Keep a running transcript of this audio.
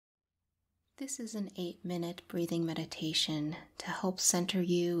This is an 8-minute breathing meditation to help center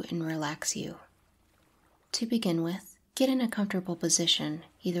you and relax you. To begin with, get in a comfortable position,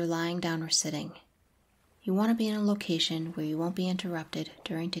 either lying down or sitting. You want to be in a location where you won't be interrupted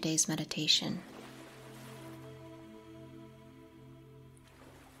during today's meditation.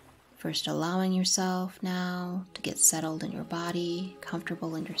 First, allowing yourself now to get settled in your body,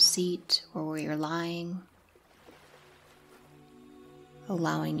 comfortable in your seat or where you're lying.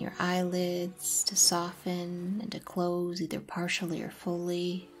 Allowing your eyelids to soften and to close either partially or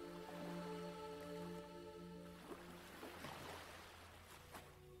fully.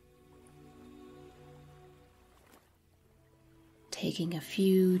 Taking a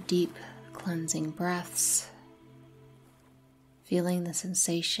few deep cleansing breaths. Feeling the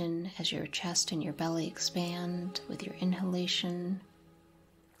sensation as your chest and your belly expand with your inhalation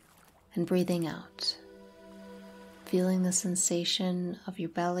and breathing out. Feeling the sensation of your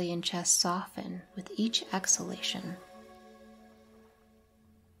belly and chest soften with each exhalation.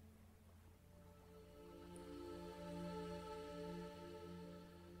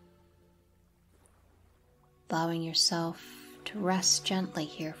 Allowing yourself to rest gently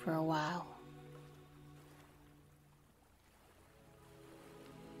here for a while.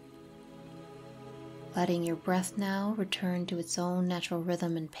 Letting your breath now return to its own natural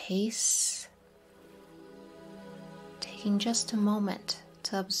rhythm and pace. Taking just a moment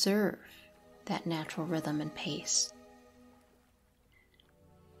to observe that natural rhythm and pace.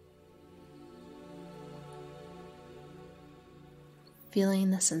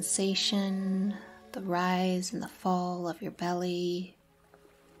 Feeling the sensation, the rise and the fall of your belly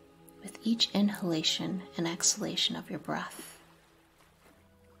with each inhalation and exhalation of your breath.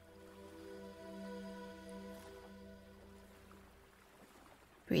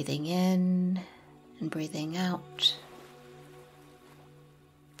 Breathing in and breathing out.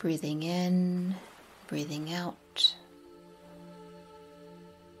 Breathing in, breathing out.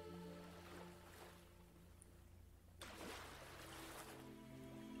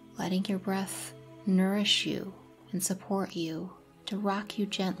 Letting your breath nourish you and support you, to rock you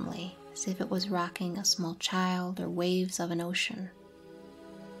gently as if it was rocking a small child or waves of an ocean.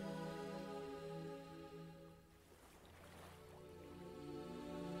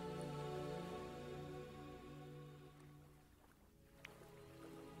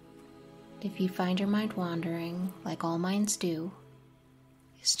 If you find your mind wandering, like all minds do,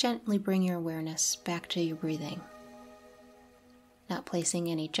 just gently bring your awareness back to your breathing. Not placing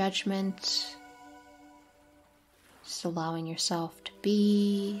any judgment, just allowing yourself to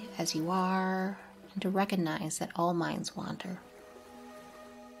be as you are and to recognize that all minds wander.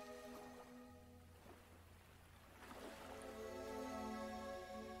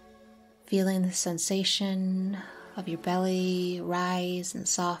 Feeling the sensation of your belly rise and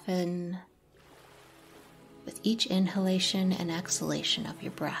soften with each inhalation and exhalation of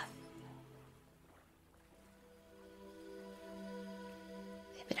your breath.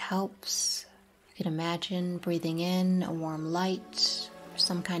 If it helps, you can imagine breathing in a warm light or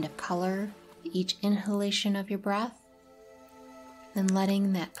some kind of color with each inhalation of your breath, then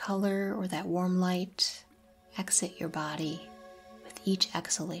letting that color or that warm light exit your body with each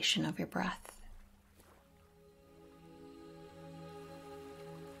exhalation of your breath.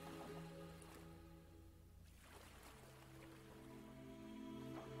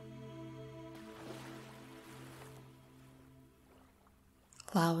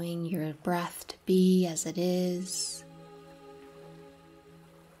 Allowing your breath to be as it is.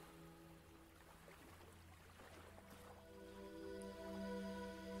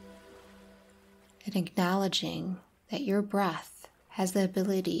 And acknowledging that your breath has the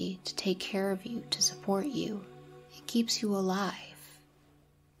ability to take care of you, to support you. It keeps you alive.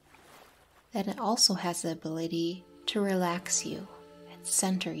 That it also has the ability to relax you and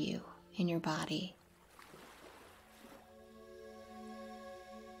center you in your body.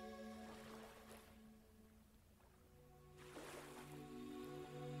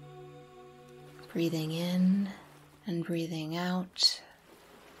 Breathing in and breathing out.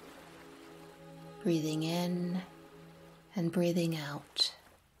 Breathing in and breathing out.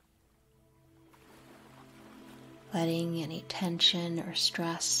 Letting any tension or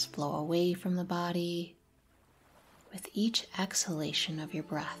stress flow away from the body with each exhalation of your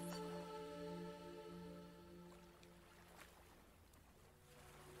breath.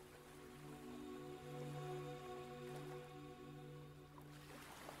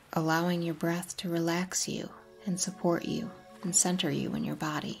 Allowing your breath to relax you and support you and center you in your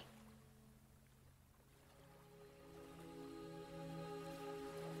body.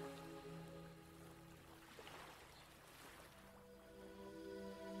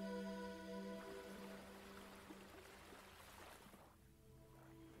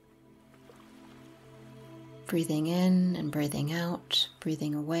 Breathing in and breathing out,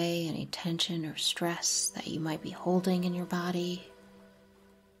 breathing away any tension or stress that you might be holding in your body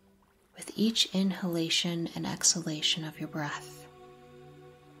with each inhalation and exhalation of your breath.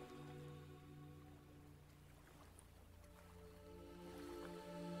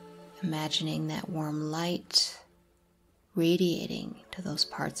 Imagining that warm light radiating to those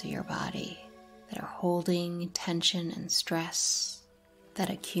parts of your body that are holding tension and stress that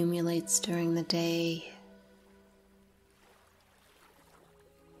accumulates during the day.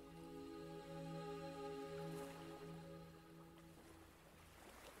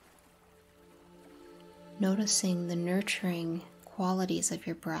 Noticing the nurturing qualities of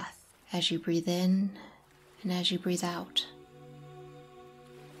your breath as you breathe in and as you breathe out.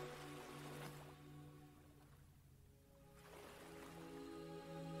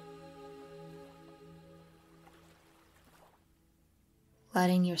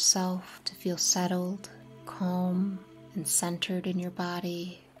 Letting yourself to feel settled, calm, and centered in your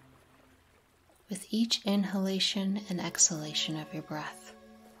body with each inhalation and exhalation of your breath.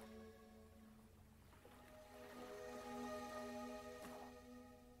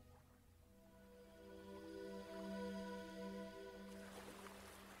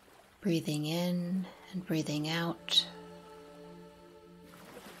 Breathing in and breathing out.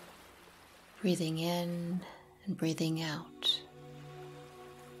 Breathing in and breathing out.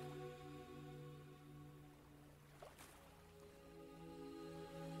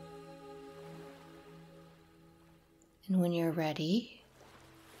 And when you're ready,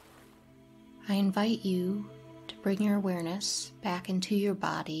 I invite you to bring your awareness back into your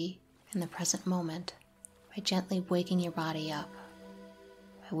body in the present moment by gently waking your body up,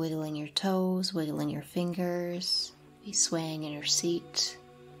 by wiggling your toes, wiggling your fingers, be swaying in your seat,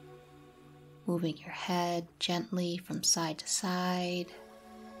 moving your head gently from side to side,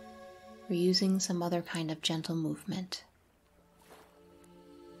 or using some other kind of gentle movement.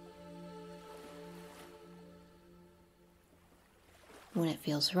 When it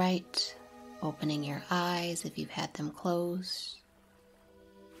feels right, opening your eyes if you've had them closed,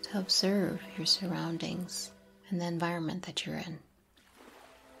 to observe your surroundings and the environment that you're in.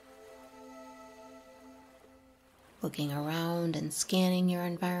 Looking around and scanning your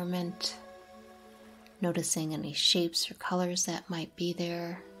environment, noticing any shapes or colors that might be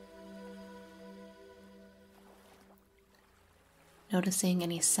there. Noticing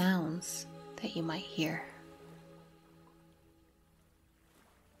any sounds that you might hear.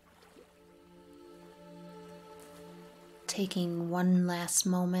 Taking one last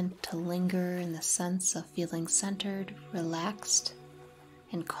moment to linger in the sense of feeling centered, relaxed,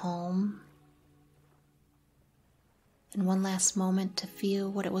 and calm. And one last moment to feel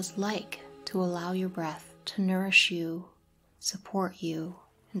what it was like to allow your breath to nourish you, support you,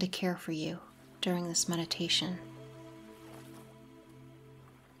 and to care for you during this meditation.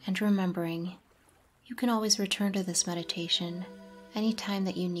 And remembering, you can always return to this meditation anytime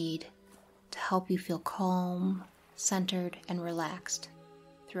that you need to help you feel calm, centered, and relaxed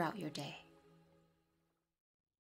throughout your day.